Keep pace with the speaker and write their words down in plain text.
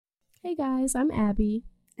Hey guys, I'm Abby.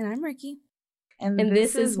 And I'm Ricky. And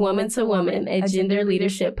this is Woman to Woman, a gender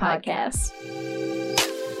leadership podcast.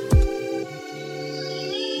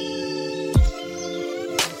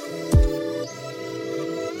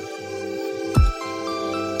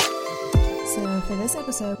 So for this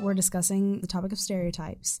episode, we're discussing the topic of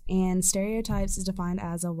stereotypes. And stereotypes is defined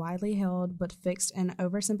as a widely held but fixed and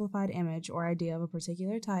oversimplified image or idea of a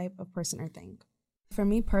particular type of person or thing. For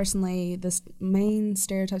me personally, the main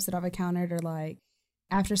stereotypes that I've encountered are like,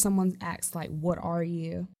 after someone asks, like, what are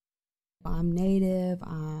you? I'm Native,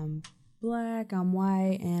 I'm Black, I'm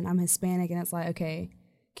white, and I'm Hispanic. And it's like, okay,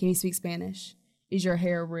 can you speak Spanish? Is your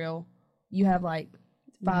hair real? You have like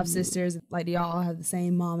 5 sisters. Like, do y'all have the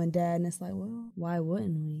same mom and dad? And it's like, well, why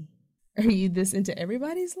wouldn't we? Are you this into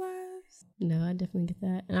everybody's lives? No, I definitely get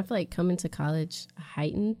that. And I feel like coming to college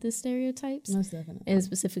heightened the stereotypes. Most definitely. And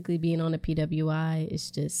specifically being on a PWI, it's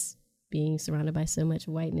just being surrounded by so much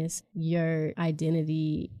whiteness. Your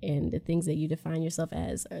identity and the things that you define yourself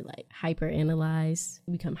as are like hyper analyzed.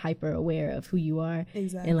 You become hyper aware of who you are.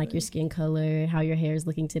 Exactly. And like your skin color, how your hair is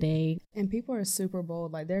looking today. And people are super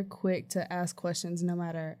bold. Like, they're quick to ask questions no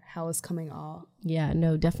matter how it's coming off. Yeah,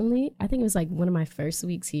 no, definitely. I think it was like one of my first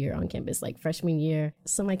weeks here on campus, like freshman year.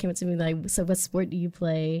 Somebody came up to me like, so what sport do you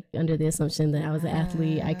play? Under the assumption that I was an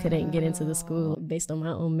athlete, I couldn't get into the school based on my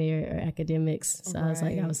own merit or academics. So I was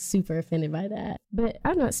like, I was super offended by that. But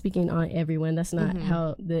I'm not speaking on everyone. That's not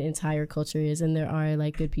how the entire culture is. And there are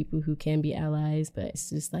like good people who can be allies, but it's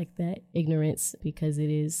just like that ignorance because it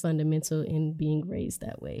is fundamental in being raised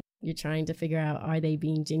that way. You're trying to figure out, are they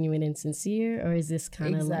being genuine and sincere, or is this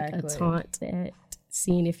kind of like a taunt at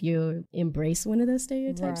seeing if you embrace one of those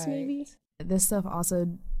stereotypes maybe? This stuff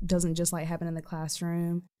also doesn't just like happen in the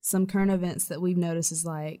classroom. Some current events that we've noticed is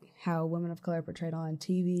like how women of color are portrayed on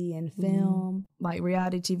TV and film, like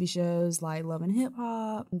reality TV shows like Love and Hip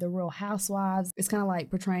Hop, The Real Housewives. It's kind of like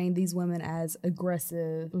portraying these women as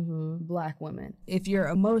aggressive Black women. If you're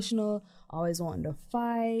emotional, always wanting to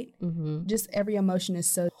fight, just every emotion is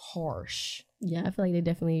so harsh. Yeah, I feel like they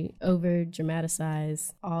definitely over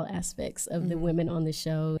dramatize all aspects of the women on the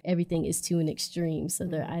show. Everything is to an extreme. So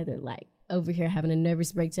they're either like over here having a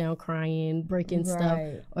nervous breakdown, crying, breaking stuff,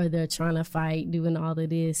 or they're trying to fight, doing all of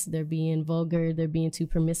this. They're being vulgar, they're being too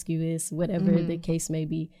promiscuous, whatever the case may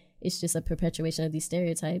be. It's just a perpetuation of these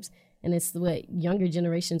stereotypes. And it's what younger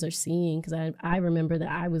generations are seeing, because I remember that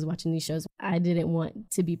I was watching these shows. I didn't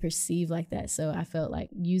want to be perceived like that. So I felt like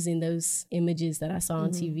using those images that I saw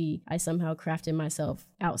on TV, I somehow crafted myself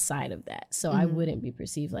outside of that. So I wouldn't be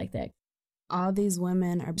perceived like that. All these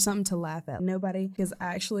women are something to laugh at. Nobody is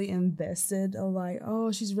actually invested of like,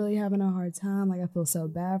 oh, she's really having a hard time. Like, I feel so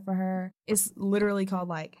bad for her. It's literally called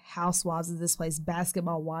like Housewives of this place,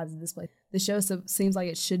 Basketball Wives of this place. The show seems like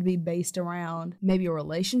it should be based around maybe a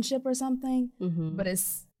relationship or something, but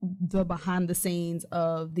it's the behind the scenes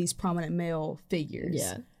of these prominent male figures.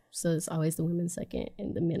 Yeah. So it's always the women second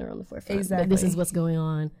and the men are on the forefront. Exactly. But this is what's going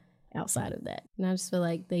on outside of that. And I just feel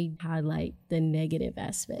like they highlight the negative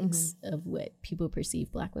aspects of what people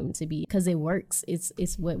perceive Black women to be, because it works. It's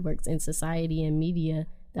what works in society and media.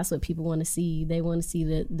 That's what people want to see. They want to see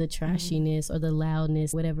the trashiness or the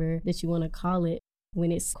loudness, whatever that you want to call it. When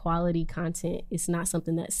it's quality content, it's not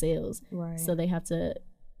something that sells. Right. So they have to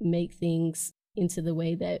make things into the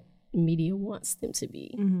way that media wants them to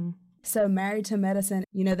be. So Married to Medicine,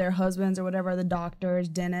 you know, their husbands or whatever, the doctors,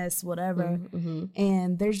 dentists, whatever.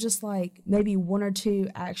 And there's just like maybe 1 or 2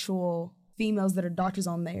 actual females that are doctors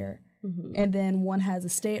on there. And then one has a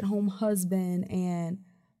stay-at-home husband, and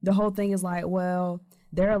the whole thing is like, well,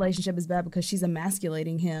 their relationship is bad because she's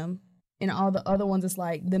emasculating him. And all the other ones, it's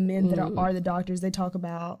like the men that are the doctors, they talk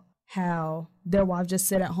about how their wives just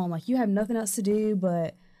sit at home like, you have nothing else to do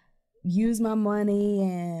but use my money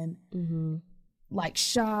and like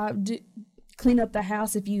shop, clean up the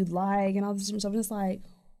house if you'd like, and all this different stuff. And it's like,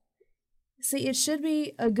 see, it should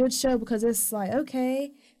be a good show because it's like,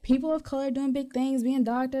 okay, people of color doing big things, being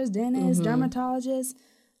doctors, dentists, dermatologists.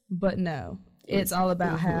 But no, it's all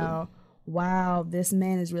about how, wow, this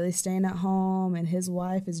man is really staying at home and his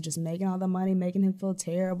wife is just making all the money, making him feel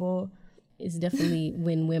terrible. It's definitely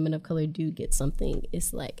when women of color do get something,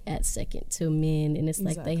 it's like at second to men, and it's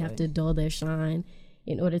like they have to dull their shine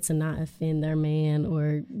in order to not offend their man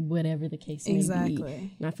or whatever the case may be.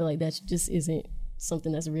 And I feel like that just isn't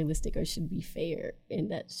something that's realistic or should be fair,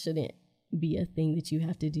 and that shouldn't be a thing that you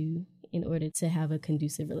have to do in order to have a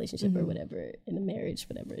conducive relationship or whatever in a marriage,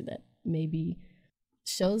 whatever that may be.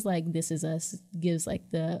 Shows like This Is Us gives like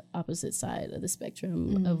the opposite side of the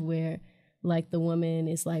spectrum of where like the woman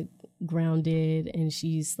is like grounded and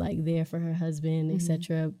she's like there for her husband,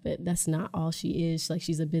 etc. But that's not all she is. Like,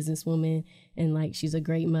 she's a businesswoman and like she's a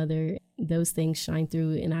great mother. Those things shine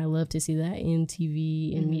through, and I love to see that in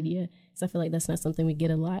TV and media. So I feel like that's not something we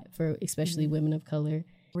get a lot for, especially women of color.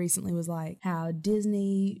 Recently was like how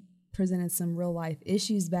Disney presented some real life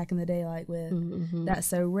issues back in the day, like with That's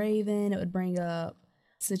So Raven. It would bring up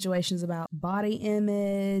situations about body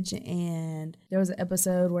image, and there was an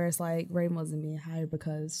episode where it's like Raven wasn't being hired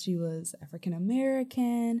because she was African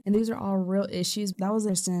American, and these are all real issues. That was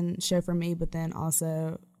an interesting show for me, but then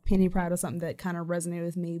also Penny Proud was something that kind of resonated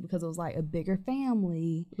with me because it was like a bigger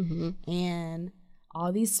family and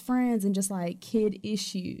all these friends and just like kid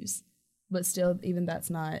issues, but still even that's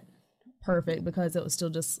not perfect because it was still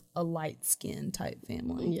just a light skin type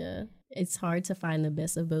family. Yeah. It's hard to find the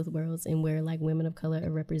best of both worlds, and where like women of color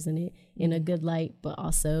are represented in a good light, but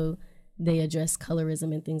also they address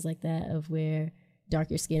colorism and things like that, of where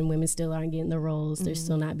darker skinned women still aren't getting the roles. They're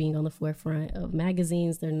still not being on the forefront of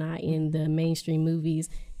magazines. They're not in the mainstream movies.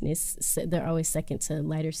 And they're always second to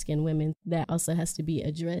lighter skinned women. That also has to be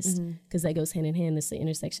addressed because that goes hand in hand. It's the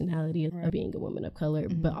intersectionality of being a woman of color,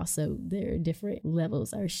 but also there are different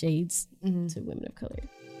levels or shades to women of color.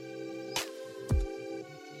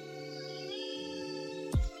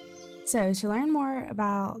 So to learn more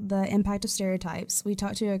about the impact of stereotypes, we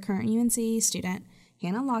talked to a current UNC student,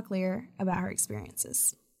 Hannah Locklear, about her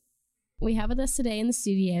experiences. We have with us today in the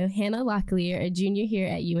studio Hannah Locklear, a junior here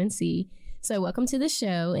at UNC. So welcome to the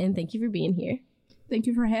show, and thank you for being here. Thank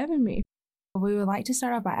you for having me. We would like to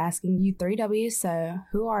start off by asking you 3 W's. So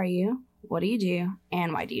who are you, what do you do,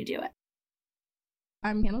 and why do you do it?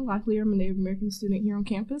 I'm Hannah Locklear. I'm a Native American student here on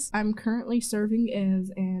campus. I'm currently serving as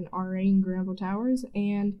an RA in Granville Towers,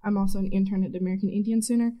 and I'm also an intern at the American Indian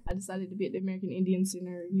Center. I decided to be at the American Indian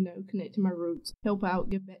Center, connect to my roots, help out,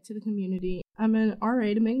 give back to the community. I'm an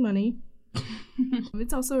RA to make money.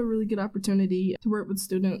 It's also a really good opportunity to work with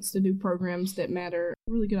students, to do programs that matter.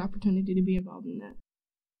 Really good opportunity to be involved in that.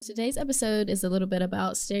 Today's episode is a little bit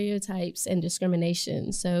about stereotypes and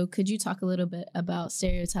discrimination. So could you talk a little bit about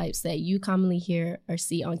stereotypes that you commonly hear or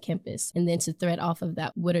see on campus? And then to thread off of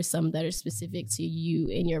that, what are some that are specific to you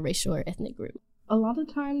and your racial or ethnic group? A lot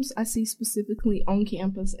of times I see specifically on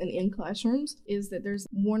campus and in classrooms is that there's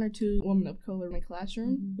 1 or 2 women of color in a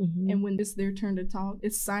classroom. And when it's their turn to talk,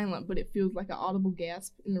 it's silent, but it feels like an audible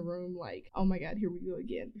gasp in the room, like, oh my God, here we go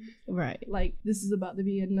again. Right. Like, this is about to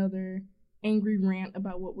be another angry rant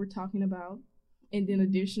about what we're talking about. And then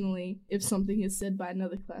additionally, if something is said by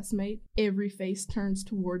another classmate, every face turns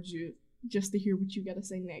towards you just to hear what you got to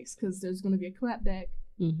say next, because there's going to be a clapback,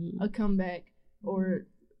 a comeback, or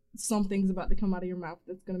something's about to come out of your mouth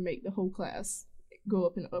that's going to make the whole class go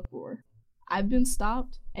up in uproar. I've been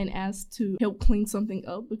stopped and asked to help clean something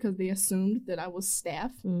up because they assumed that I was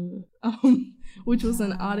staff, which was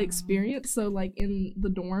an odd experience. So, like, in the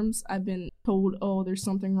dorms, I've been told, oh, there's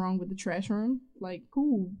something wrong with the trash room. Like,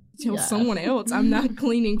 cool, tell someone else. I'm not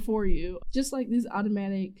cleaning for you. Just like these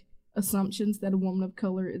automatic assumptions that a woman of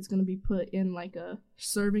color is going to be put in, like, a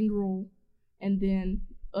serving role, and then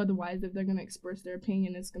otherwise, if they're going to express their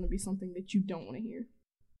opinion, it's going to be something that you don't want to hear.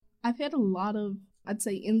 I've had a lot of, I'd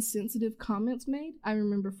say, insensitive comments made. I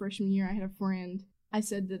remember freshman year, I had a friend. I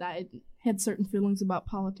said that I had certain feelings about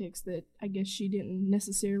politics that I guess she didn't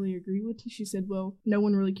necessarily agree with. She said, well, no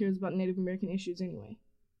one really cares about Native American issues anyway.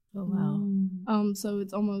 Oh, wow. So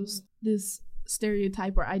it's almost this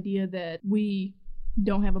stereotype or idea that we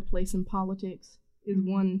don't have a place in politics is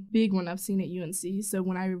one big one I've seen at UNC. So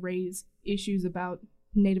when I raise issues about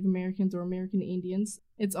Native Americans or American Indians,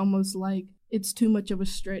 it's almost like it's too much of a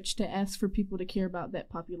stretch to ask for people to care about that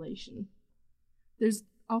population. There's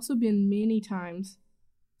also been many times,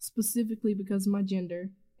 specifically because of my gender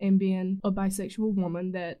and being a bisexual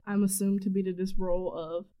woman, that I'm assumed to be to this role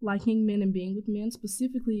of liking men and being with men,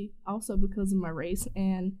 specifically also because of my race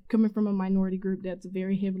and coming from a minority group that's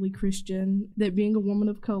very heavily Christian, that being a woman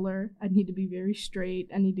of color, I need to be very straight,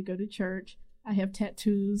 I need to go to church, I have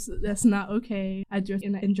tattoos, that's not okay, I dress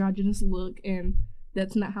in an androgynous look, and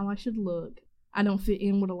that's not how I should look. I don't fit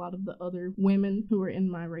in with a lot of the other women who are in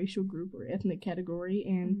my racial group or ethnic category,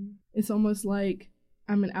 and it's almost like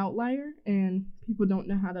I'm an outlier, and people don't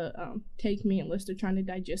know how to take me unless they're trying to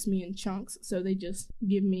digest me in chunks, so they just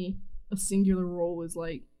give me a singular role as,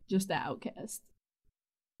 like, just the outcast.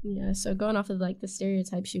 Yeah, so going off of, like, the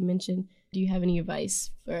stereotypes you mentioned, do you have any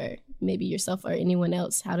advice for maybe yourself or anyone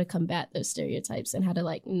else how to combat those stereotypes and how to,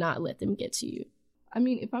 like, not let them get to you? I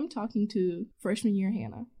mean, if I'm talking to freshman year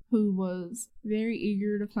Hannah, who was very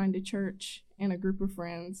eager to find a church and a group of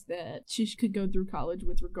friends that she could go through college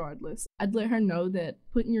with regardless. I'd let her know that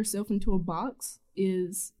putting yourself into a box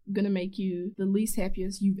is going to make you the least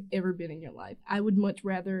happiest you've ever been in your life. I would much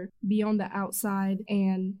rather be on the outside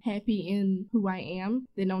and happy in who I am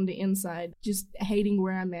than on the inside just hating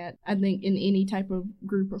where I'm at. I think in any type of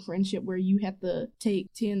group or friendship where you have to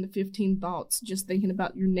take 10 to 15 thoughts just thinking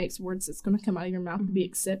about your next words that's going to come out of your mouth to be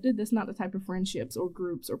accepted, that's not the type of friendships or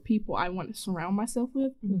groups or people I want to surround myself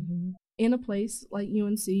with. In a place like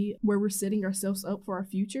UNC where we're setting ourselves up for our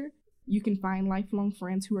future, you can find lifelong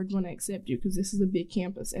friends who are going to accept you because this is a big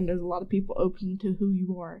campus and there's a lot of people open to who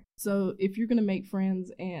you are. So if you're going to make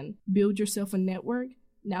friends and build yourself a network,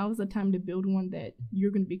 now is the time to build one that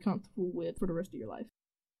you're going to be comfortable with for the rest of your life.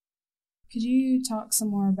 Could you talk some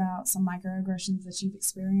more about some microaggressions that you've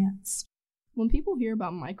experienced? When people hear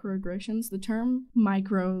about microaggressions, the term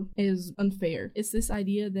micro is unfair. It's this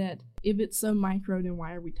idea that if it's so micro, then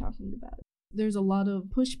why are we talking about it? There's a lot of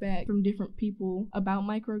pushback from different people about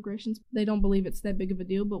microaggressions. They don't believe it's that big of a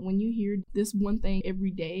deal, but when you hear this one thing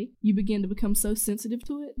every day, you begin to become so sensitive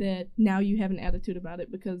to it that now you have an attitude about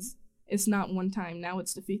it because it's not one time. Now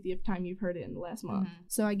it's the 50th time you've heard it in the last month.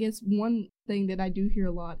 So I guess one thing that I do hear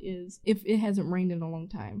a lot is, if it hasn't rained in a long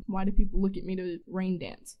time, why do people look at me to rain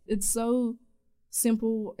dance? It's so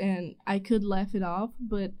simple and I could laugh it off,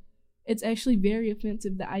 but it's actually very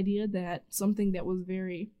offensive, the idea that something that was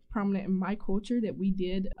very prominent in my culture that we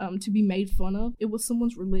did to be made fun of, it was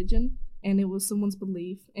someone's religion and it was someone's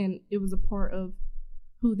belief and it was a part of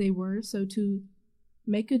who they were. So to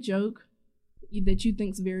make a joke that you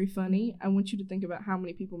think's very funny, I want you to think about how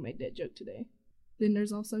many people made that joke today. Then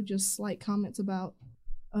there's also just slight comments about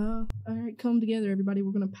all right, come together everybody,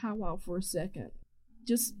 we're gonna powwow for a second.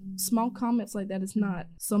 Just small comments like that is not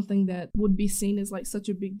something that would be seen as like such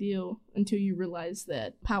a big deal until you realize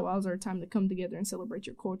that powwows are a time to come together and celebrate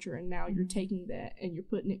your culture, and now you're taking that and you're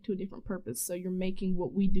putting it to a different purpose, so you're making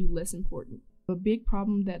what we do less important. A big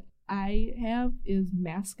problem that I have is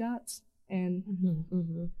mascots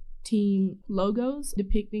and team logos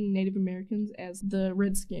depicting Native Americans as the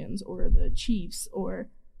Redskins or the Chiefs, or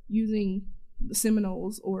using the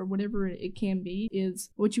Seminoles or whatever it can be,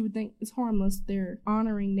 is what you would think is harmless. They're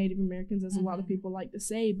honoring Native Americans, as a lot of people like to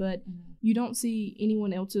say, but you don't see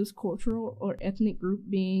anyone else's cultural or ethnic group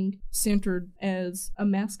being centered as a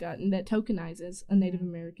mascot, and that tokenizes a Native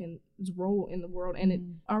American's role in the world, and it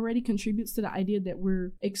already contributes to the idea that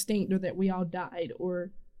we're extinct or that we all died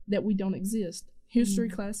or that we don't exist. History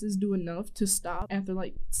classes do enough to stop after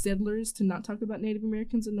like settlers to not talk about Native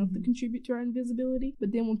Americans enough to contribute to our invisibility.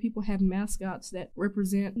 But then when people have mascots that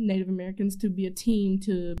represent Native Americans, to be a team,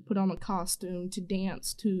 to put on a costume, to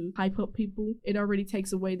dance, to hype up people, it already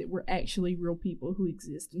takes away that we're actually real people who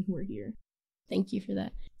exist and who are here. Thank you for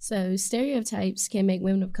that. So stereotypes can make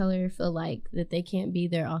women of color feel like that they can't be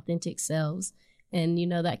their authentic selves. And, you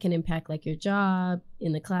know, that can impact like your job,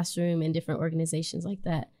 in the classroom, and different organizations like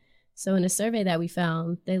that. So in a survey that we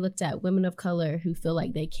found, they looked at women of color who feel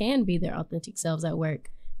like they can be their authentic selves at work.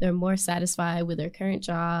 They're more satisfied with their current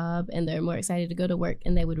job and they're more excited to go to work,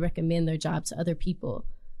 and they would recommend their job to other people.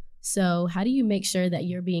 So how do you make sure that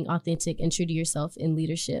you're being authentic and true to yourself in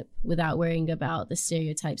leadership without worrying about the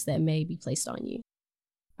stereotypes that may be placed on you?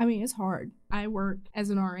 I mean, it's hard. I work as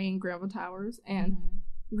an RA in Granville Towers, and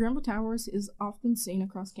Granville Towers is often seen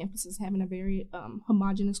across campuses having a very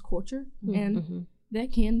homogenous culture, and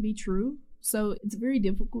that can be true. So it's very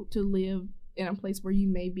difficult to live in a place where you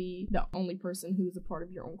may be the only person who's a part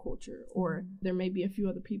of your own culture, or there may be a few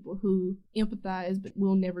other people who empathize but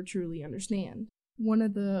will never truly understand. One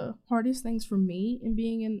of the hardest things for me in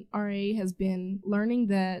being an RA has been learning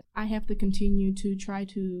that I have to continue to try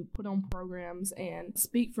to put on programs and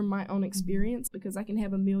speak from my own experience, because I can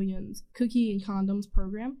have a Millions Cookie and Condoms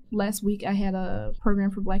program. Last week I had a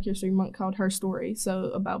program for Black History Month called Her Story,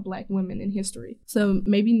 so about Black women in history. So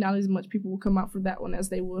maybe not as much people will come out for that one as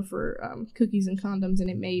they will for cookies and condoms, and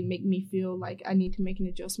it may make me feel like I need to make an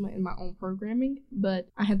adjustment in my own programming, but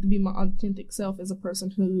I have to be my authentic self as a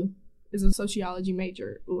person who is a sociology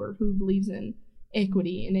major or who believes in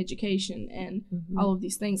equity and education and all of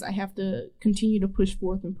these things. I have to continue to push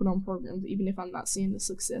forth and put on programs even if I'm not seeing the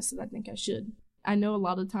success that I think I should. I know a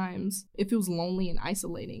lot of times it feels lonely and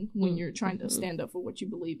isolating when you're trying to stand up for what you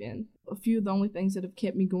believe in. A few of the only things that have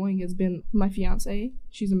kept me going has been my fiance.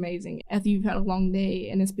 She's amazing. After you've had a long day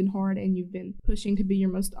and it's been hard and you've been pushing to be your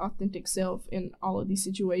most authentic self in all of these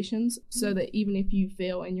situations, so that even if you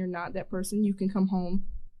fail and you're not that person, you can come home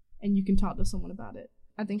and you can talk to someone about it.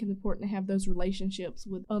 I think it's important to have those relationships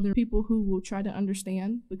with other people who will try to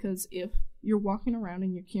understand, because if you're walking around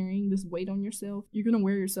and you're carrying this weight on yourself, you're going to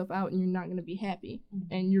wear yourself out and you're not going to be happy,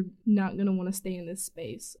 and you're not going to want to stay in this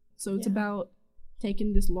space. So it's about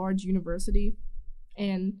taking this large university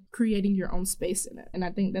and creating your own space in it. And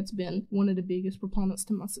I think that's been one of the biggest proponents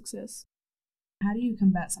to my success. How do you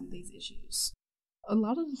combat some of these issues? A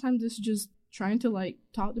lot of the times it's just trying to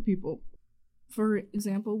talk to people. For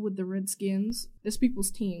example, with the Redskins, there's people's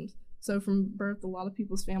teams. So from birth, a lot of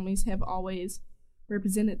people's families have always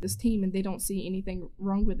represented this team, and they don't see anything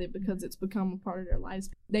wrong with it because it's become a part of their lives.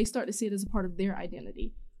 They start to see it as a part of their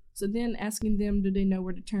identity. So then asking them, do they know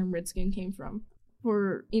where the term Redskin came from?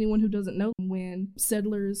 For anyone who doesn't know, when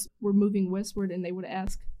settlers were moving westward and they would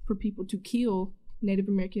ask for people to kill Native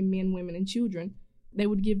American men, women, and children, they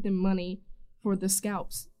would give them money for the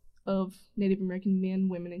scalps of Native American men,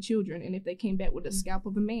 women, and children. And if they came back with a scalp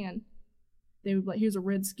of a man, they would be like, here's a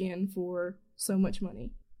redskin for so much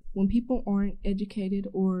money. When people aren't educated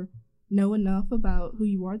or know enough about who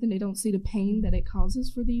you are, then they don't see the pain that it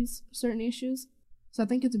causes for these certain issues. So I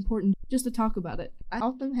think it's important just to talk about it. I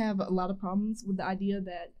often have a lot of problems with the idea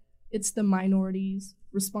that it's the minority's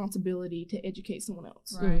responsibility to educate someone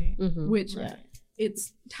else. Right. Which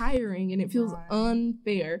it's tiring and it feels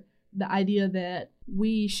unfair. The idea that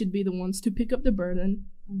we should be the ones to pick up the burden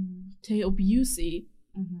to help you see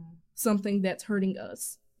something that's hurting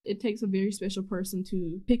us. It takes a very special person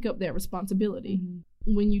to pick up that responsibility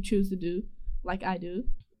when you choose to do like I do.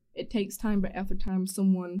 It takes time, but after time,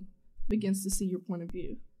 someone begins to see your point of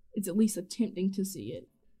view. It's at least attempting to see it.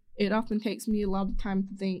 It often takes me a lot of time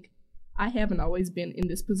to think, I haven't always been in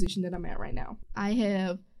this position that I'm at right now. I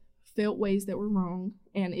have felt ways that were wrong,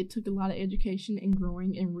 and it took a lot of education and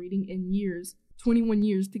growing and reading and years, 21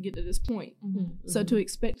 years to get to this point. So to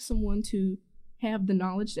expect someone to have the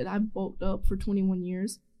knowledge that I've bulked up for 21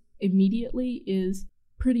 years immediately is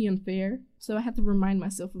pretty unfair. So I have to remind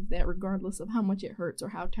myself of that regardless of how much it hurts or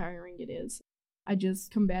how tiring it is. I just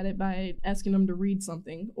combat it by asking them to read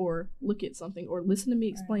something or look at something or listen to me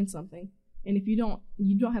explain something. And if you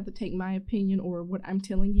don't have to take my opinion or what I'm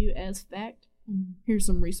telling you as fact. Here's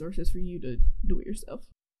some resources for you to do it yourself.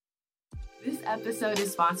 This episode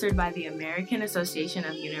is sponsored by the American Association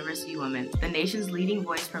of University Women, the nation's leading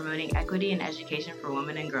voice promoting equity and education for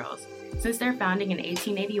women and girls. Since their founding in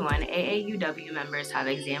 1881, AAUW members have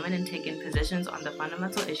examined and taken positions on the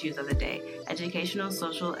fundamental issues of the day: educational,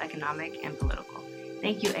 social, economic, and political.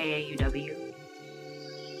 Thank you, AAUW.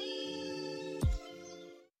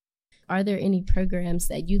 Are there any programs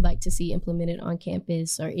that you'd like to see implemented on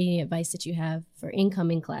campus, or any advice that you have for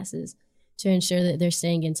incoming classes to ensure that they're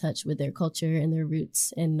staying in touch with their culture and their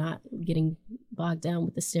roots and not getting bogged down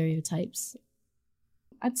with the stereotypes?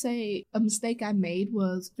 I'd say a mistake I made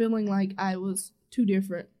was feeling like I was too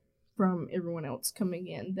different from everyone else coming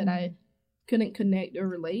in, that I couldn't connect or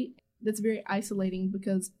relate. That's very isolating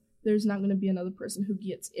because there's not going to be another person who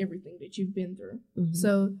gets everything that you've been through.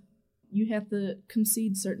 So you have to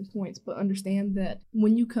concede certain points, but understand that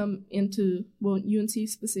when you come into, UNC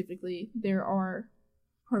specifically, there are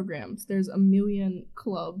programs, there's a million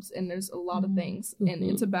clubs, and there's a lot of things. And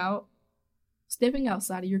it's about stepping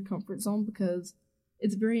outside of your comfort zone, because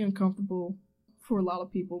it's very uncomfortable for a lot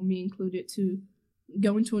of people, me included, to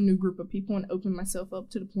go into a new group of people and open myself up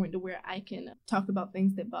to the point to where I can talk about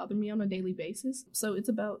things that bother me on a daily basis. So it's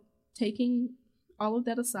about taking all of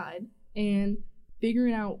that aside and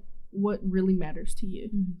figuring out what really matters to you.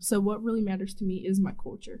 So what really matters to me is my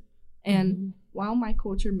culture. And while my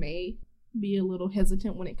culture may be a little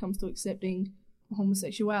hesitant when it comes to accepting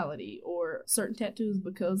homosexuality or certain tattoos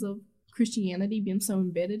because of Christianity being so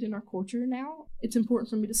embedded in our culture now, it's important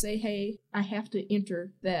for me to say, hey, I have to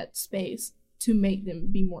enter that space to make them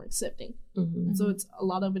be more accepting. So it's a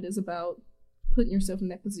lot of it is about putting yourself in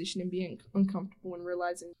that position and being uncomfortable and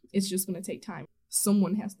realizing it's just going to take time.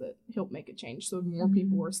 Someone has to help make a change. So if more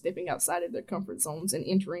people are stepping outside of their comfort zones and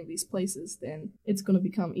entering these places, then it's going to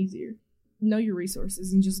become easier. Know your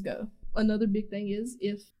resources and just go. Another big thing is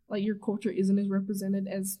if your culture isn't as represented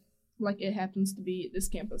as it happens to be at this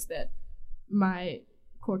campus, that my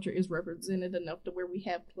culture is represented enough to where we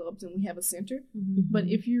have clubs and we have a center. But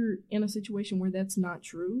if you're in a situation where that's not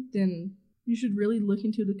true, then you should really look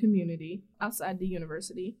into the community outside the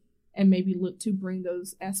university and maybe look to bring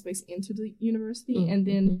those aspects into the university. And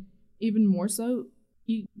then even more so,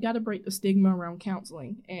 you got to break the stigma around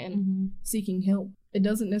counseling and seeking help. It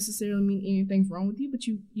doesn't necessarily mean anything's wrong with you, but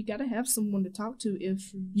you got to have someone to talk to.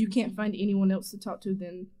 If you can't find anyone else to talk to,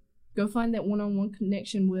 then go find that one-on-one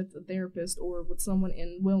connection with a therapist or with someone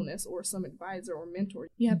in wellness or some advisor or mentor.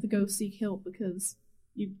 You have to go seek help, because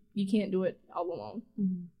You can't do it all alone.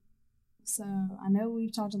 Mm-hmm. So I know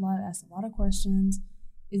we've talked a lot, asked a lot of questions.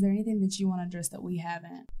 Is there anything that you want to address that we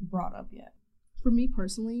haven't brought up yet? For me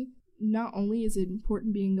personally, not only is it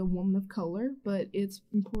important being a woman of color, but it's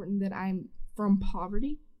important that I'm from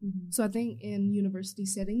poverty. Mm-hmm. So I think in university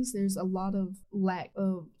settings, there's a lot of lack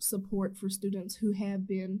of support for students who have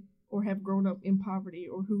been or have grown up in poverty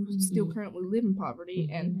or who still currently live in poverty.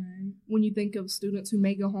 And when you think of students who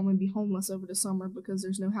may go home and be homeless over the summer because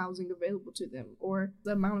there's no housing available to them, or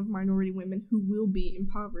the amount of minority women who will be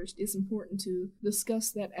impoverished, it's important to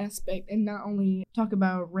discuss that aspect and not only talk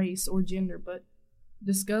about race or gender, but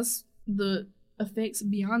discuss the effects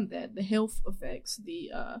beyond that, the health effects,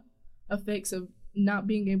 the effects of not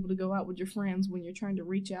being able to go out with your friends when you're trying to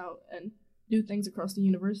reach out and do things across the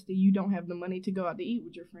university. You don't have the money to go out to eat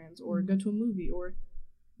with your friends or go to a movie or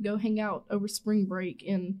go hang out over spring break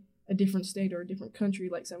in a different state or a different country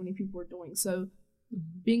like so many people are doing. So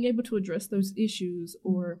being able to address those issues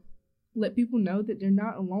or let people know that they're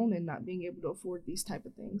not alone in not being able to afford these type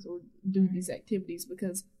of things or do these activities,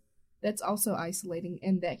 because that's also isolating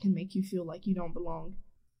and that can make you feel like you don't belong.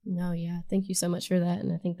 No, yeah. Thank you so much for that.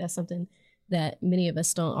 And I think that's something that many of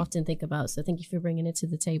us don't often think about. So thank you for bringing it to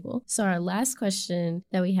the table. So our last question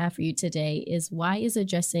that we have for you today is, why is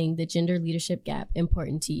addressing the gender leadership gap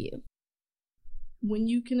important to you? When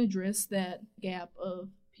you can address that gap of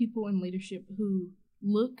people in leadership who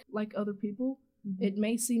look like other people, it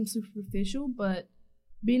may seem superficial, but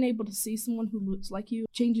being able to see someone who looks like you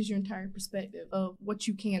changes your entire perspective of what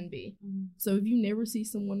you can be. So if you never see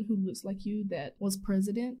someone who looks like you that was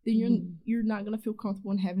president, then you're not going to feel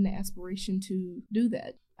comfortable in having the aspiration to do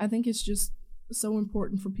that. I think it's just so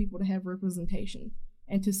important for people to have representation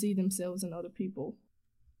and to see themselves in other people.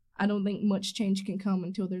 I don't think much change can come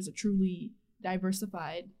until there's a truly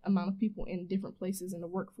diversified amount of people in different places in the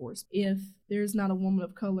workforce. If there's not a woman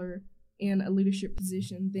of color in a leadership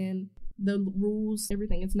position, then the rules,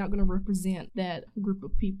 everything, it's not going to represent that group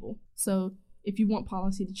of people. So if you want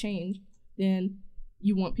policy to change, then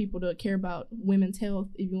you want people to care about women's health.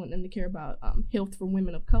 If you want them to care about health for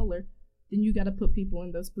women of color, then you got to put people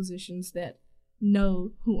in those positions that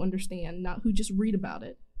know, who understand, not who just read about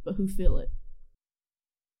it, but who feel it.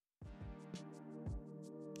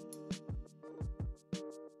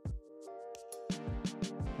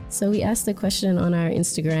 So we asked the question on our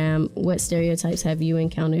Instagram, what stereotypes have you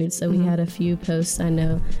encountered? So we had a few posts, I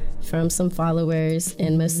know, from some followers,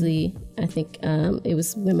 and mostly, I think it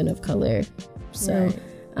was women of color. So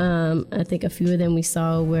I think a few of them we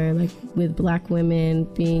saw were like with Black women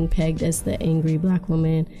being pegged as the angry Black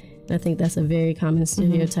woman. And I think that's a very common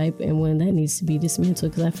stereotype and one that needs to be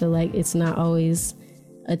dismantled, because I feel like it's not always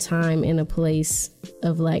a time and a place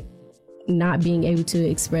of like not being able to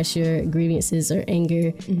express your grievances or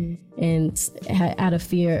anger and out of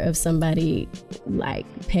fear of somebody like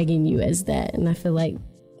pegging you as that. And I feel like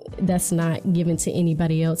that's not given to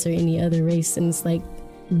anybody else or any other race. And it's like,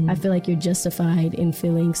 I feel like you're justified in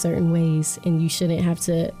feeling certain ways, and you shouldn't have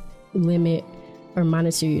to limit or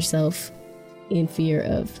monitor yourself in fear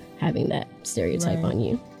of having that stereotype on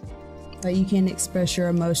you. Like, you can't express your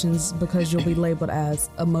emotions because you'll be labeled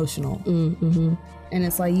as emotional. And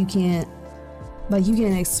it's like you can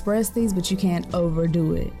express these, but you can't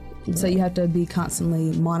overdo it. So you have to be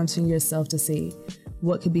constantly monitoring yourself to see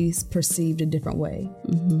what could be perceived a different way.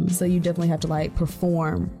 So you definitely have to like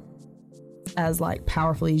perform as like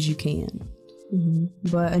powerfully as you can.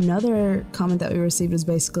 But another comment that we received was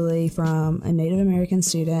basically from a Native American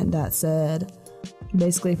student that said,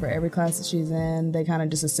 basically for every class that she's in, they kind of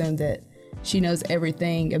just assume that she knows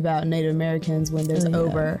everything about Native Americans when there's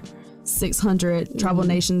over 600 tribal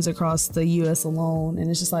nations across the U.S. alone. And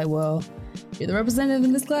it's just like, well, you're the representative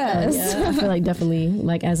in this class. I feel like definitely,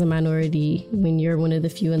 like as a minority, when you're one of the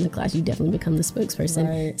few in the class, you definitely become the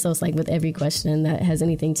spokesperson. So it's like with every question that has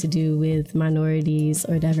anything to do with minorities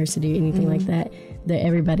or diversity or anything like that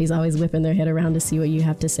everybody's always whipping their head around to see what you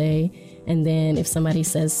have to say. And then if somebody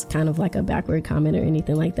says kind of like a backward comment or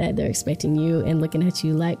anything like that, they're expecting you and looking at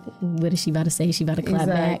you like, what is she about to say? Is she about to clap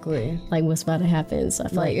back? Like, what's about to happen? So I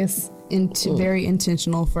feel like it's very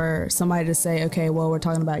intentional for somebody to say, okay, well, we're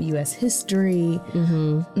talking about U.S. history.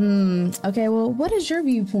 Okay, well, what is your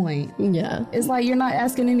viewpoint? It's like you're not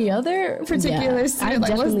asking any other particular student,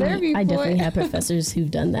 like, what's their viewpoint? I definitely have professors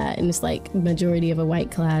who've done that, and it's like majority of a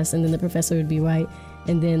white class, and then the professor would be white,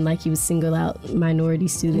 and then like he would single out minority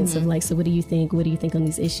students of like, so what do you think? What do you think on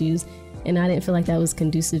these issues? And I didn't feel like that was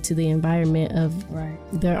conducive to the environment of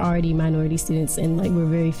there are already minority students, and like we're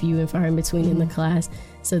very few and far in between in the class.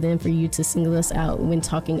 So then for you to single us out when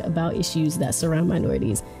talking about issues that surround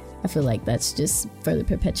minorities, I feel like that's just further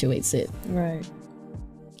perpetuates it.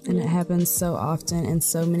 And it happens so often in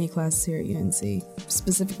so many classes here at UNC,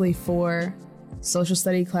 specifically for social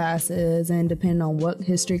study classes, and depending on what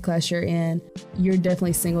history class you're in, you're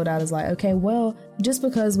definitely singled out as like, okay, well, just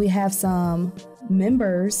because we have some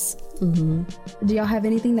members, do y'all have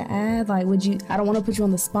anything to add? Like, I don't want to put you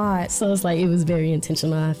on the spot. So it's like, it was very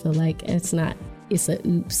intentional. I feel like it's a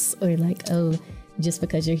oops, or like, oh, just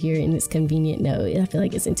because you're here and it's convenient. No, I feel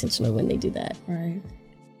like it's intentional when they do that. Right.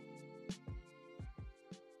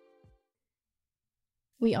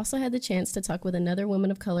 We also had the chance to talk with another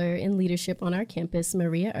woman of color in leadership on our campus,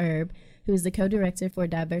 Maria Erb, who is the co-director for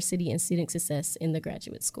diversity and student success in the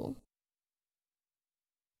graduate school.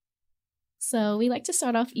 So we like to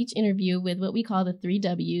start off each interview with what we call the 3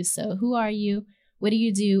 W's. So who are you, what do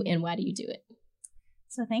you do, and why do you do it?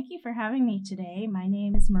 So thank you for having me today. My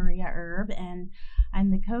name is Maria Erb, and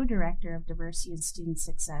I'm the co-director of diversity and student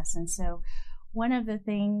success. And so one of the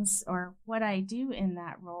things, or what I do in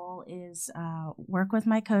that role, is work with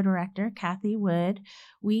my co-director, Kathy Wood.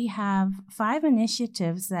 We have 5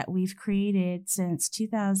 initiatives that we've created since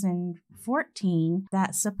 2014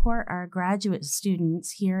 that support our graduate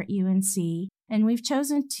students here at UNC. And we've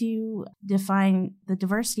chosen to define the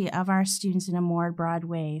diversity of our students in a more broad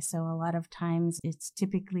way. So a lot of times it's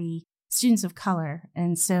typically students of color.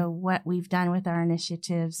 And so what we've done with our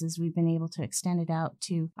initiatives is we've been able to extend it out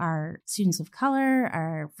to our students of color,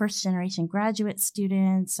 our first generation graduate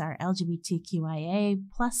students, our LGBTQIA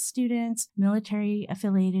plus students, military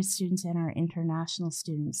affiliated students, and our international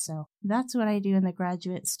students. So that's what I do in the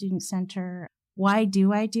Graduate Student Center. Why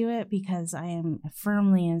do I do it? Because I am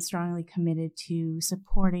firmly and strongly committed to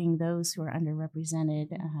supporting those who are underrepresented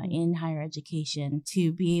in higher education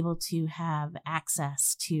to be able to have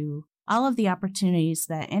access to all of the opportunities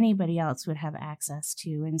that anybody else would have access to.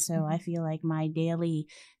 And so I feel like my daily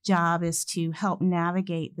job is to help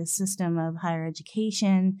navigate the system of higher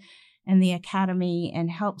education and the academy and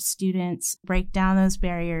help students break down those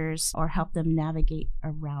barriers or help them navigate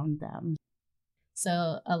around them.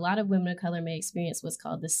 So a lot of women of color may experience what's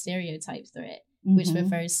called the stereotype threat, which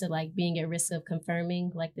refers to like being at risk of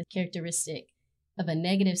confirming like the characteristic of a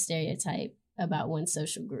negative stereotype about one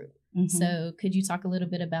social group. So could you talk a little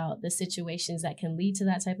bit about the situations that can lead to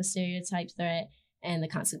that type of stereotype threat and the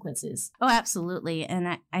consequences? Oh, absolutely.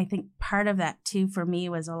 And I think part of that too for me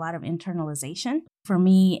was a lot of internalization. For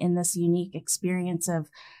me, in this unique experience of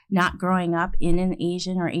not growing up in an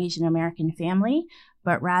Asian or Asian American family,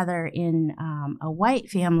 but rather in a white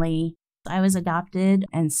family, I was adopted.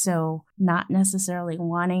 And so not necessarily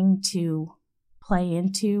wanting to play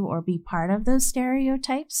into or be part of those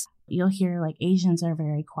stereotypes. You'll hear like Asians are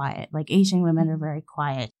very quiet, like Asian women are very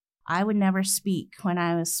quiet. I would never speak when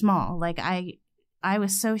I was small. Like I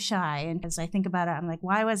was so shy. And as I think about it, I'm like,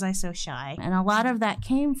 why was I so shy? And a lot of that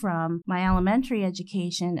came from my elementary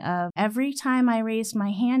education of every time I raised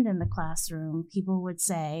my hand in the classroom, people would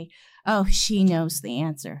say, oh, she knows the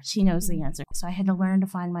answer. She knows the answer. So I had to learn to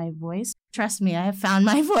find my voice. Trust me, I have found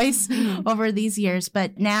my voice over these years.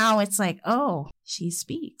 But now it's like, oh, she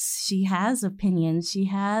speaks. She has opinions. She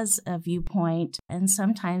has a viewpoint. And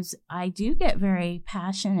sometimes I do get very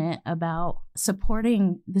passionate about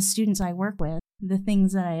supporting the students I work with. The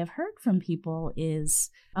things that I have heard from people is,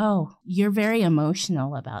 oh, you're very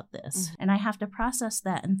emotional about this. And I have to process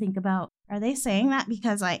that and think about, are they saying that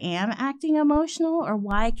because I am acting emotional, or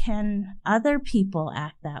why can other people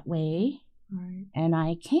act that way and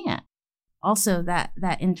I can't? Also, that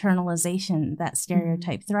internalization, that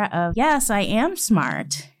stereotype threat of, yes, I am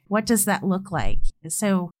smart. What does that look like?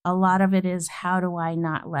 So a lot of it is, how do I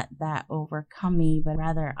not let that overcome me, but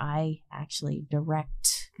rather I actually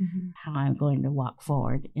direct how I'm going to walk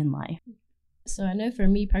forward in life. So I know for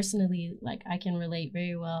me personally, like I can relate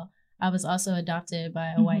very well. I was also adopted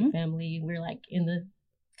by a white family. We're like in the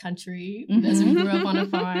country as we grew up on a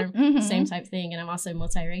farm, same type thing. And I'm also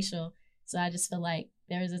multiracial. So I just feel like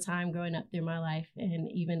there was a time growing up through my life and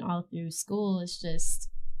even all through school, it's just,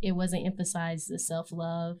 it wasn't emphasized the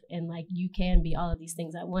self-love and like you can be all of these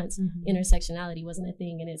things at once. Intersectionality wasn't a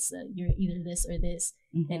thing, and it's you're either this or this.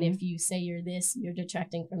 And if you say you're this, you're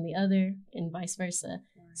detracting from the other and vice versa.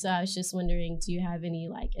 So I was just wondering, do you have any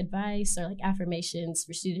like advice or like affirmations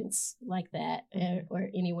for students like that, or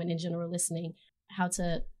anyone in general listening, how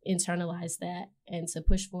to internalize that and to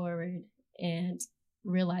push forward and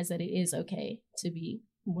realize that it is okay to be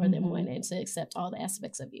more than one and to accept all the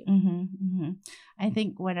aspects of you? I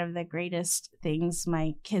think one of the greatest things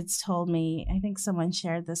my kids told me, I think someone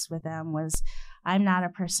shared this with them, was, I'm not a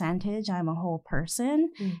percentage, I'm a whole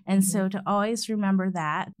person. And so to always remember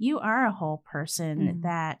that you are a whole person,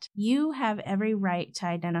 that you have every right to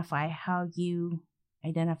identify how you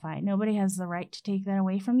identify. Nobody has the right to take that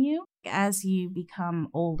away from you. As you become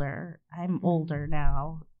older, I'm older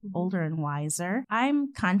now, older and wiser.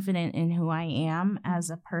 I'm confident in who I am as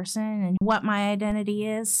a person and what my identity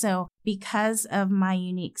is. So because of my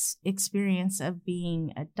unique experience of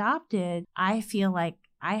being adopted, I feel like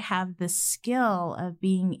I have the skill of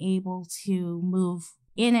being able to move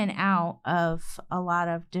in and out of a lot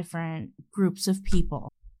of different groups of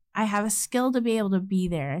people. I have a skill to be able to be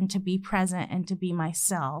there and to be present and to be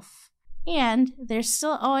myself. And there's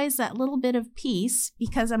still always that little bit of peace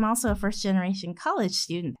because I'm also a first-generation college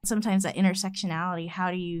student. Sometimes that intersectionality,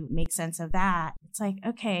 how do you make sense of that? It's like,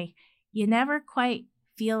 okay, you never quite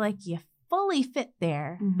feel like you fully fit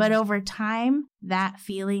there, but over time, that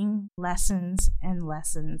feeling lessens and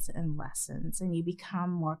lessens and lessens, and you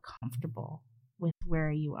become more comfortable with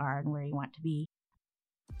where you are and where you want to be.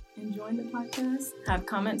 Enjoying the podcast? Have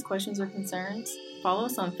comments, questions, or concerns? Follow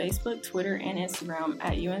us on Facebook, Twitter, and Instagram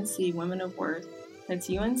at UNC Women of Worth. That's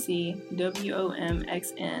UNC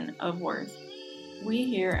WOMXN of Worth. We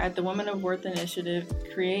here at the Women of Worth Initiative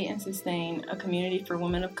create and sustain a community for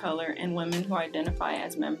women of color and women who identify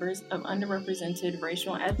as members of underrepresented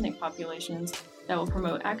racial and ethnic populations that will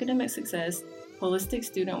promote academic success, holistic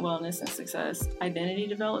student wellness and success, identity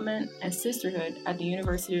development, and sisterhood at the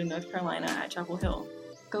University of North Carolina at Chapel Hill.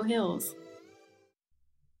 Go Hills!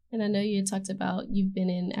 And I know you had talked about you've been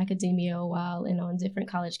in academia a while and on different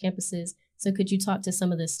college campuses. So could you talk to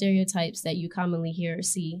some of the stereotypes that you commonly hear or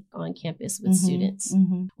see on campus with students?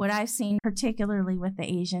 What I've seen, particularly with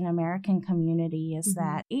the Asian American community, is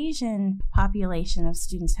that Asian population of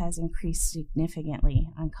students has increased significantly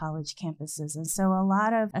on college campuses. And so a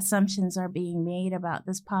lot of assumptions are being made about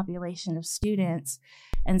this population of students.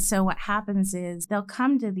 And so what happens is they'll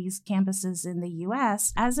come to these campuses in the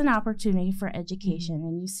U.S. as an opportunity for education.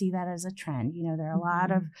 And you see that as a trend. You know, there are a lot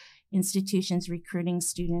of institutions recruiting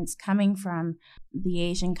students coming from the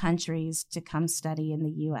Asian countries to come study in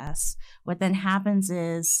the U.S. What then happens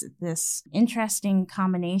is this interesting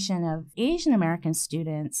combination of Asian American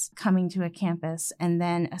students coming to a campus and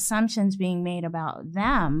then assumptions being made about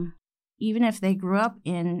them, even if they grew up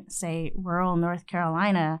in, say, rural North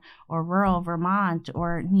Carolina or rural Vermont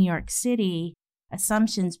or New York City,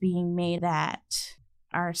 assumptions being made that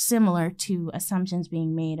are similar to assumptions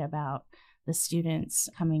being made about the students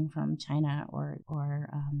coming from China or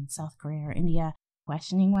South Korea or India,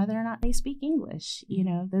 questioning whether or not they speak English. You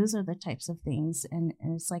know, those are the types of things. And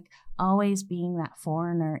it's like always being that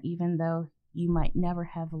foreigner, even though you might never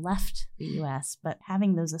have left the U.S., but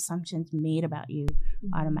having those assumptions made about you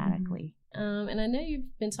automatically. And I know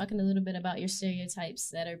you've been talking a little bit about your stereotypes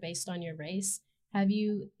that are based on your race. Have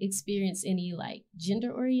you experienced any like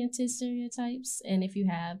gender-oriented stereotypes? And if you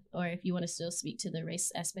have, or if you want to still speak to the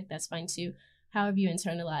race aspect, that's fine too. How have you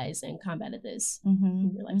internalized and combated this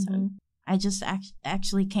in your lifetime? I just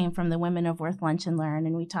actually came from the Women of Worth Lunch and Learn,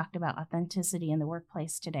 and we talked about authenticity in the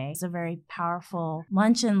workplace today. It's a very powerful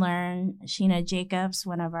lunch and learn. Sheena Jacobs,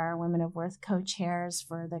 one of our Women of Worth co-chairs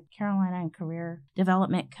for the Carolina and Career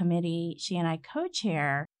Development Committee, she and I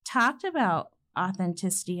co-chair, talked about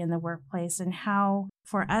authenticity in the workplace and how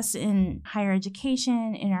for us in higher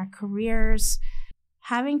education, in our careers,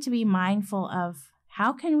 having to be mindful of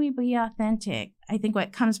how can we be authentic? I think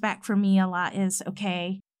what comes back for me a lot is,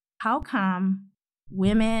 okay, how come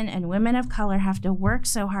women and women of color have to work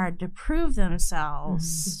so hard to prove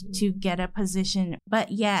themselves to get a position,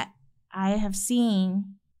 but yet I have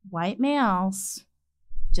seen white males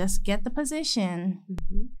just get the position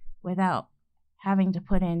without having to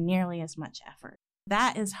put in nearly as much effort.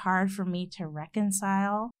 That is hard for me to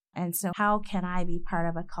reconcile. And so how can I be part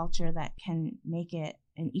of a culture that can make it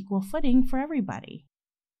an equal footing for everybody?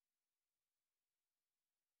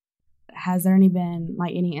 Has there been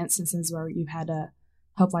like any instances where you've had to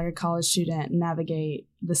help like a college student navigate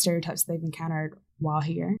the stereotypes they've encountered while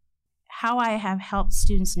here? How I have helped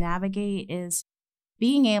students navigate is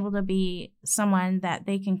being able to be someone that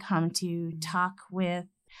they can come to talk with.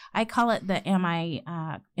 I call it the am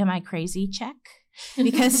I crazy check,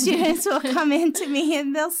 because students will come into me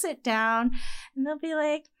and they'll sit down and they'll be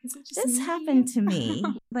like, this happened to me.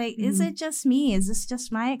 Like, is it just me? Is this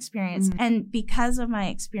just my experience? And because of my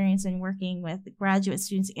experience in working with graduate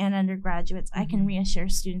students and undergraduates, I can reassure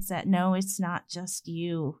students that no, it's not just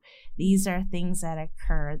you. These are things that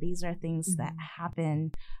occur. These are things that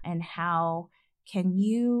happen. And how can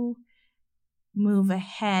you move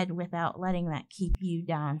ahead without letting that keep you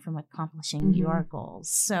down from accomplishing your goals?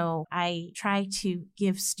 So I try to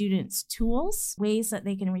give students tools, ways that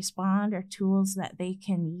they can respond, or tools that they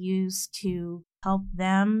can use to help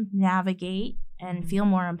them navigate and feel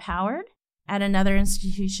more empowered. At another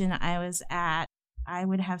institution I was at, I I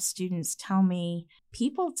would have students tell me,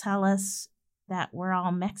 people tell us that we're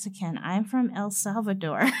all Mexican. I'm from El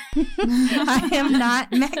Salvador. I am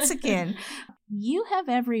not Mexican. You have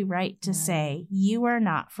every right to say you are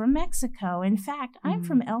not from Mexico. In fact, I'm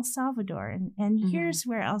from El Salvador, and here's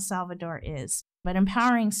where El Salvador is. But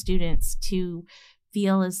empowering students to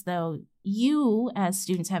feel as though you as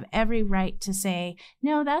students have every right to say,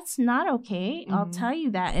 no, that's not okay. I'll tell you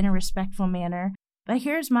that in a respectful manner. But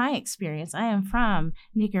here's my experience. I am from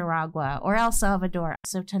Nicaragua or El Salvador.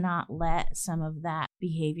 So to not let some of that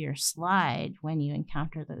behavior slide when you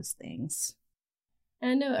encounter those things.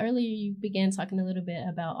 I know earlier you began talking a little bit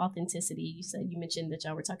about authenticity. You mentioned that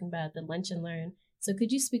y'all were talking about the Lunch and Learn. So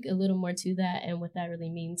could you speak a little more to that and what that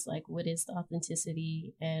really means? Like, what is the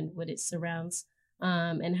authenticity and what it surrounds,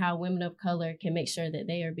 and how women of color can make sure that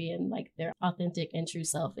they are being like their authentic and true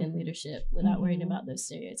self in leadership without worrying about those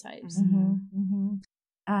stereotypes?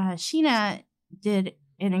 Sheena did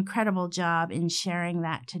an incredible job in sharing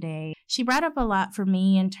that today. She brought up a lot for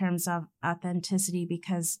me in terms of authenticity,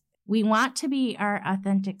 because we want to be our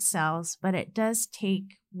authentic selves, but it does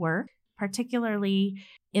take work, particularly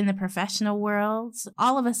in the professional world.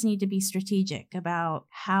 All of us need to be strategic about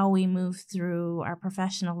how we move through our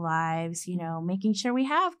professional lives, making sure we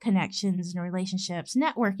have connections and relationships,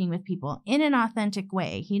 networking with people in an authentic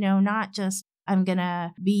way, not just I'm going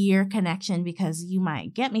to be your connection because you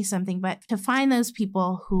might get me something, but to find those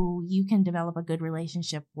people who you can develop a good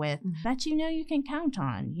relationship with that you can count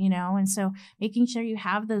on, and so making sure you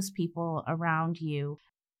have those people around you.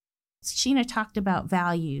 Sheena talked about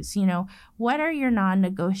values, what are your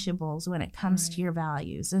non-negotiables when it comes to your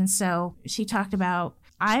values? And so she talked about,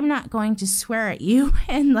 I'm not going to swear at you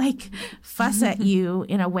and fuss at you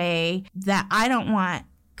in a way that I don't want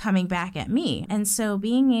coming back at me. And so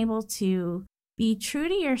being able to be true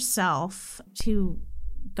to yourself, to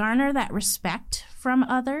garner that respect from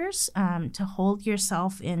others, to hold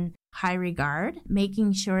yourself in high regard,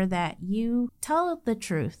 making sure that you tell the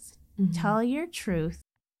truth, tell your truth.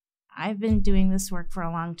 I've been doing this work for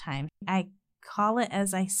a long time. I call it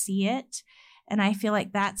as I see it. And I feel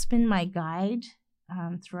like that's been my guide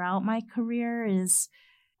throughout my career is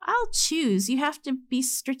I'll choose. You have to be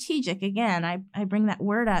strategic. Again, I bring that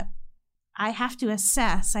word up. I have to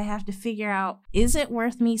assess. I have to figure out, is it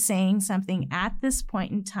worth me saying something at this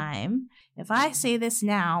point in time? If I say this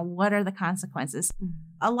now, what are the consequences?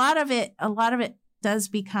 A lot of it does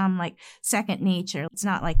become like second nature. It's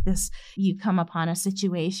not like this, you come upon a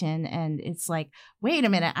situation and it's like, wait a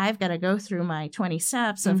minute, I've got to go through my 20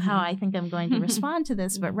 steps of how I think I'm going to respond to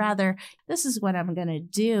this, but rather, this is what I'm going to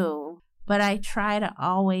do. But I try to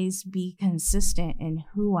always be consistent in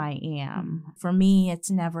who I am. For me,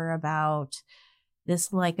 it's never about this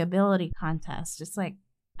likability contest. It's like,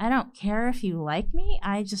 I don't care if you like me.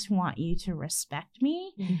 I just want you to respect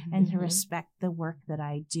me and to respect the work that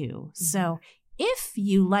I do. So if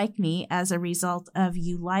you like me as a result of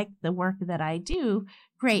you like the work that I do,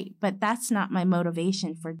 great. But that's not my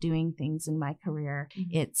motivation for doing things in my career.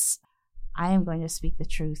 It's, I am going to speak the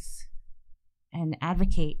truth and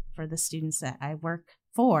advocate for the students that I work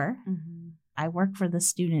for. I work for the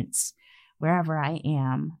students wherever I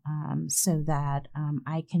am, so that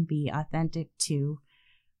I can be authentic to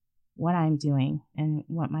what I'm doing and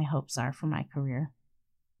what my hopes are for my career.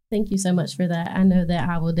 Thank you so much for that. I know that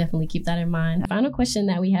I will definitely keep that in mind. The final question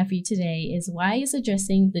that we have for you today is, why is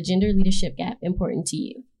addressing the gender leadership gap important to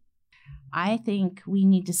you? I think we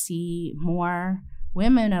need to see more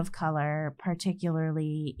women of color,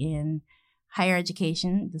 particularly in higher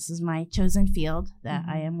education. This is my chosen field that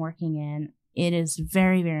I am working in. It is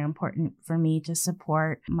very, very important for me to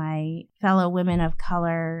support my fellow women of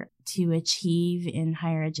color to achieve in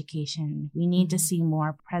higher education. We need to see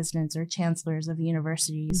more presidents or chancellors of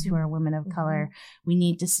universities who are women of color. We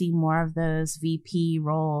need to see more of those VP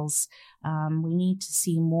roles. We need to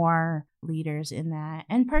see more leaders in that.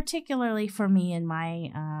 And particularly for me in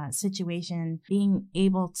my situation, being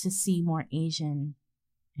able to see more Asian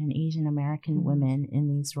and Asian American women in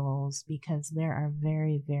these roles, because there are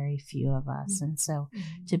very, very few of us. And so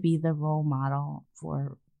to be the role model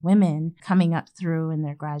for women coming up through in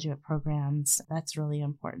their graduate programs, that's really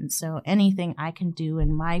important. So anything I can do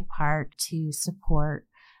in my part to support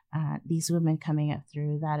these women coming up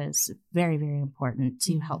through, that is very, very important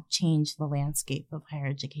to help change the landscape of higher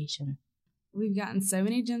education. We've gotten so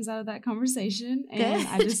many gems out of that conversation, and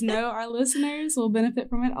I just know our listeners will benefit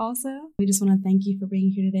from it also. We just want to thank you for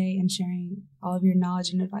being here today and sharing all of your knowledge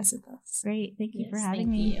and advice with us. Great. Thank you for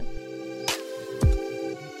having me.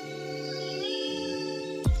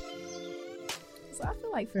 So I feel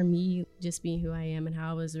feel like for me, just being who I am and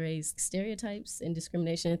how I was raised, stereotypes and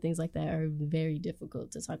discrimination and things like that are very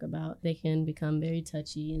difficult to talk about. They can become very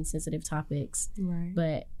touchy and sensitive topics. Right.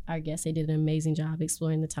 But I guess they did an amazing job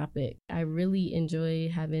exploring the topic. I really enjoy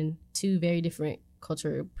having two very different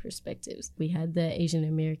cultural perspectives. We had the Asian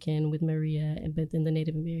American with Maria, and but then the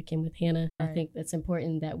Native American with Hannah. Right. I think that's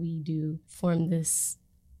important that we do form this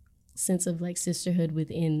sense of like sisterhood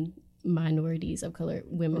within minorities of color,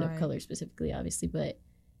 women of color specifically, obviously, but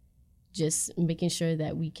just making sure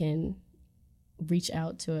that we can reach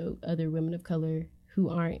out to other women of color who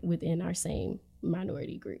aren't within our same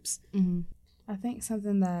minority groups. Mm-hmm. I think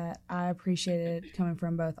something that I appreciated coming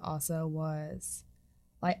from both also was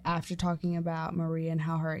like after talking about Maria and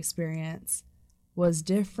how her experience was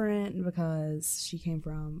different because she came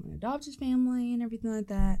from an adopted family and everything like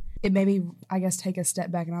that, it made me, I guess, take a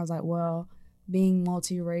step back, and I was like, well, being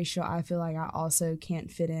multiracial, I feel like I also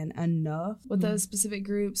can't fit in enough with those specific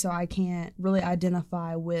groups, so I can't really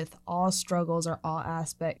identify with all struggles or all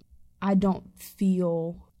aspects. I don't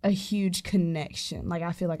feel a huge connection. Like,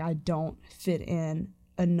 I feel like I don't fit in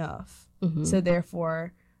enough. Mm-hmm. So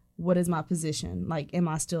therefore, what is my position? Like, am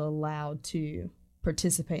I still allowed to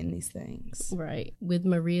participate in these things? Right. With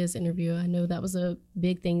Maria's interview, I know that was a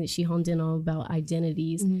big thing that she honed in on about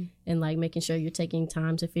identities and like making sure you're taking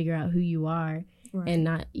time to figure out who you are and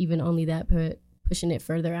not even only that, but pushing it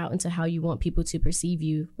further out into how you want people to perceive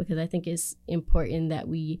you, because I think it's important that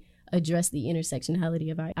we address the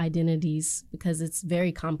intersectionality of our identities because it's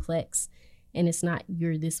very complex. And it's not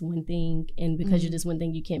you're this one thing, and because you're this one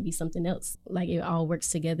thing, you can't be something else. Like, it all works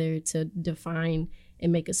together to define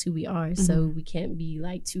and make us who we are. So we can't be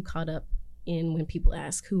like too caught up in when people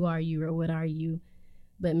ask, who are you or what are you?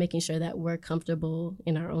 But making sure that we're comfortable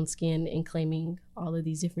in our own skin and claiming all of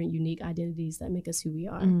these different unique identities that make us who we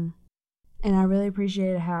are. And I really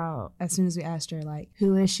appreciated how, as soon as we asked her, like,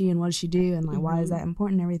 who is she and what does she do and like why is that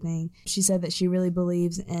important and everything, she said that she really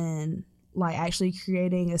believes in like actually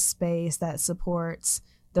creating a space that supports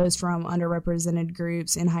those from underrepresented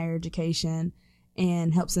groups in higher education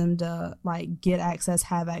and helps them to like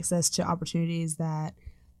have access to opportunities that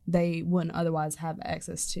they wouldn't otherwise have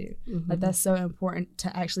access to. Like, that's so important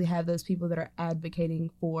to actually have those people that are advocating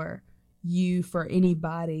for you, for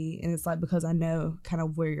anybody. And it's like, because I know kind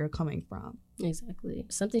of where you're coming from. Exactly.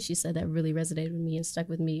 Something she said that really resonated with me and stuck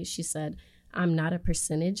with me, she said, I'm not a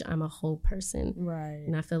percentage, I'm a whole person. Right.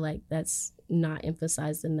 And I feel like that's not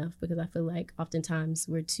emphasized enough, because I feel like oftentimes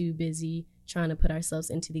we're too busy trying to put ourselves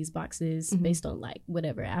into these boxes based on like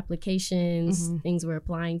whatever applications, things we're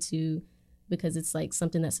applying to, because it's like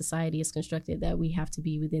something that society has constructed that we have to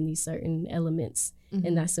be within these certain elements.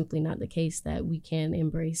 And that's simply not the case, that we can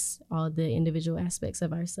embrace all the individual aspects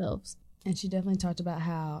of ourselves. And she definitely talked about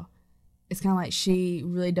how it's kind of like she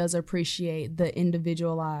really does appreciate the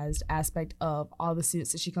individualized aspect of all the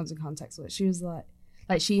students that she comes in contact with. She was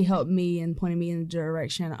like she helped me and pointed me in the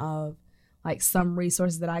direction of like some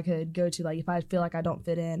resources that I could go to. Like, if I feel like I don't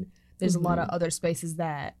fit in, there's a lot of other spaces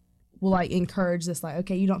that will like encourage this, like,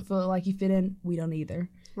 okay, you don't feel like you fit in, we don't either.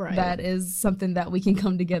 Right. That is something that we can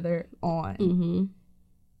come together on.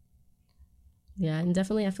 Yeah, and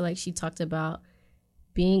definitely I feel like she talked about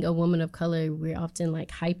being a woman of color, we're often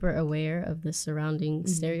like hyper aware of the surrounding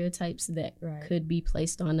stereotypes that could be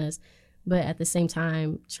placed on us, but at the same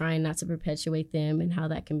time trying not to perpetuate them, and how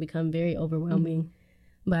that can become very overwhelming.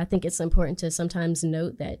 But I think it's important to sometimes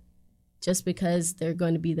note that just because there are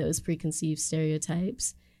going to be those preconceived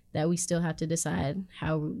stereotypes, that we still have to decide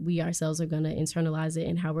how we ourselves are going to internalize it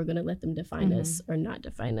and how we're going to let them define us or not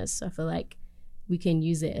define us. So I feel like we can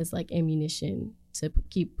use it as like ammunition to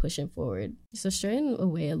keep pushing forward. So straying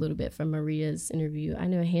away a little bit from Maria's interview, I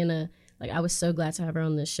know Hannah, like, I was so glad to have her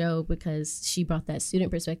on the show because she brought that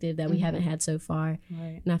student perspective that we haven't had so far.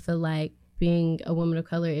 Right. And I feel like being a woman of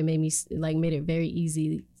color, it made it very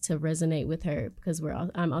easy to resonate with her, because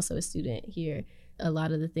I'm also a student here. A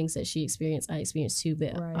lot of the things that she experienced, I experienced too,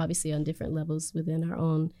 but obviously on different levels within our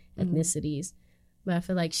own ethnicities. But I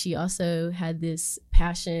feel like she also had this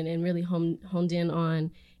passion and really honed in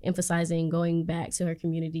on emphasizing going back to her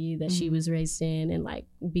community that she was raised in, and like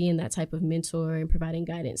being that type of mentor and providing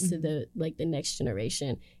guidance to the next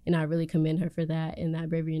generation. And I really commend her for that, and that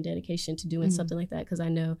bravery and dedication to doing something like that, because I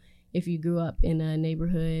know if you grew up in a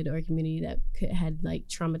neighborhood or a community that had like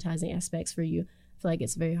traumatizing aspects for you, I feel like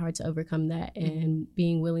it's very hard to overcome that. And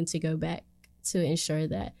being willing to go back to ensure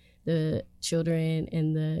that the children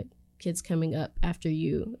and the kids coming up after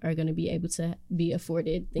you are going to be able to be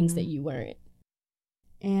afforded things that you weren't.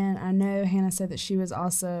 And I know Hannah said that she was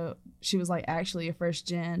like actually a first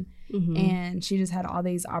gen, and she just had all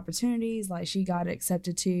these opportunities. Like, she got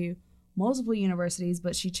accepted to multiple universities,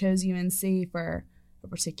 but she chose UNC for a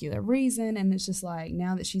particular reason. And it's just like,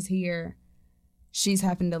 now that she's here, she's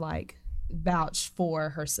having to like vouch for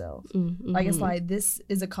herself. Mm-hmm. Like, it's like, this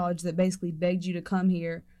is a college that basically begged you to come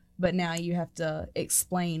here, but now you have to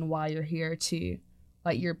explain why you're here to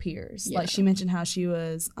like your peers. Yeah. Like, she mentioned how she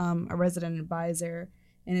was a resident advisor,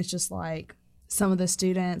 and it's just like some of the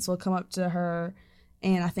students will come up to her,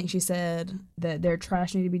 and I think she said that their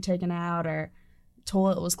trash needed to be taken out or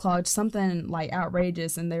toilet was clogged, something like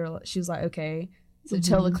outrageous, and she was like, okay, so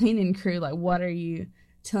tell the cleaning crew, like, what are you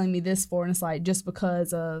telling me this for? And it's like, just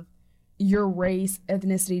because of your race,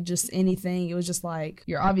 ethnicity, just anything, it was just like,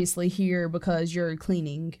 you're obviously here because you're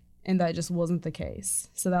cleaning, and that just wasn't the case.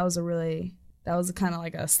 So that was kind of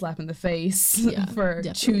like a slap in the face for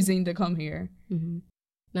definitely choosing to come here. Mm-hmm.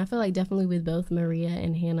 And I feel like definitely with both Maria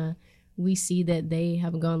and Hannah, we see that they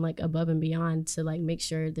have gone like above and beyond to like make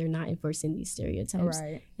sure they're not enforcing these stereotypes.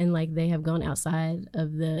 Right. And like they have gone outside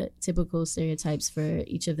of the typical stereotypes for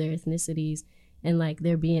each of their ethnicities, and like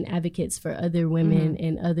they're being advocates for other women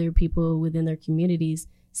and other people within their communities,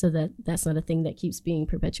 so that that's not a thing that keeps being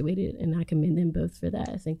perpetuated. And I commend them both for that.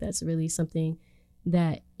 I think that's really something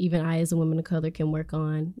that even I as a woman of color can work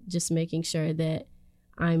on, just making sure that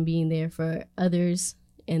I'm being there for others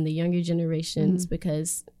and the younger generations,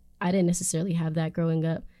 because I didn't necessarily have that growing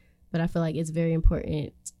up, but I feel like it's very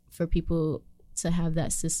important for people to have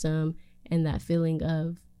that system and that feeling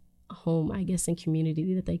of home, I guess, and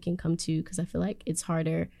community that they can come to, because I feel like it's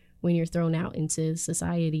harder when you're thrown out into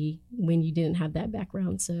society when you didn't have that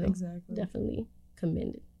background. So definitely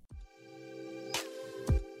commend it.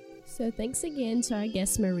 So thanks again to our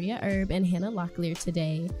guests Maria Erb and Hannah Locklear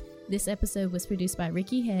today. This episode was produced by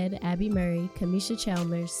Ricky Head, Abby Murray, Kamisha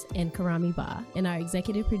Chalmers, and Karami Ba, and our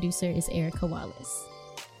executive producer is Erica Wallace.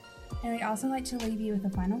 And we'd also like to leave you with a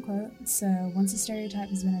final quote. So once a stereotype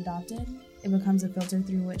has been adopted, it becomes a filter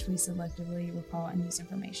through which we selectively recall and use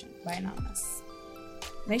information by Anonymous.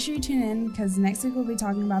 Make sure you tune in, because next week we'll be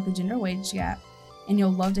talking about the gender wage gap, and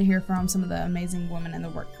you'll love to hear from some of the amazing women in the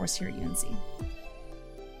workforce here at UNC.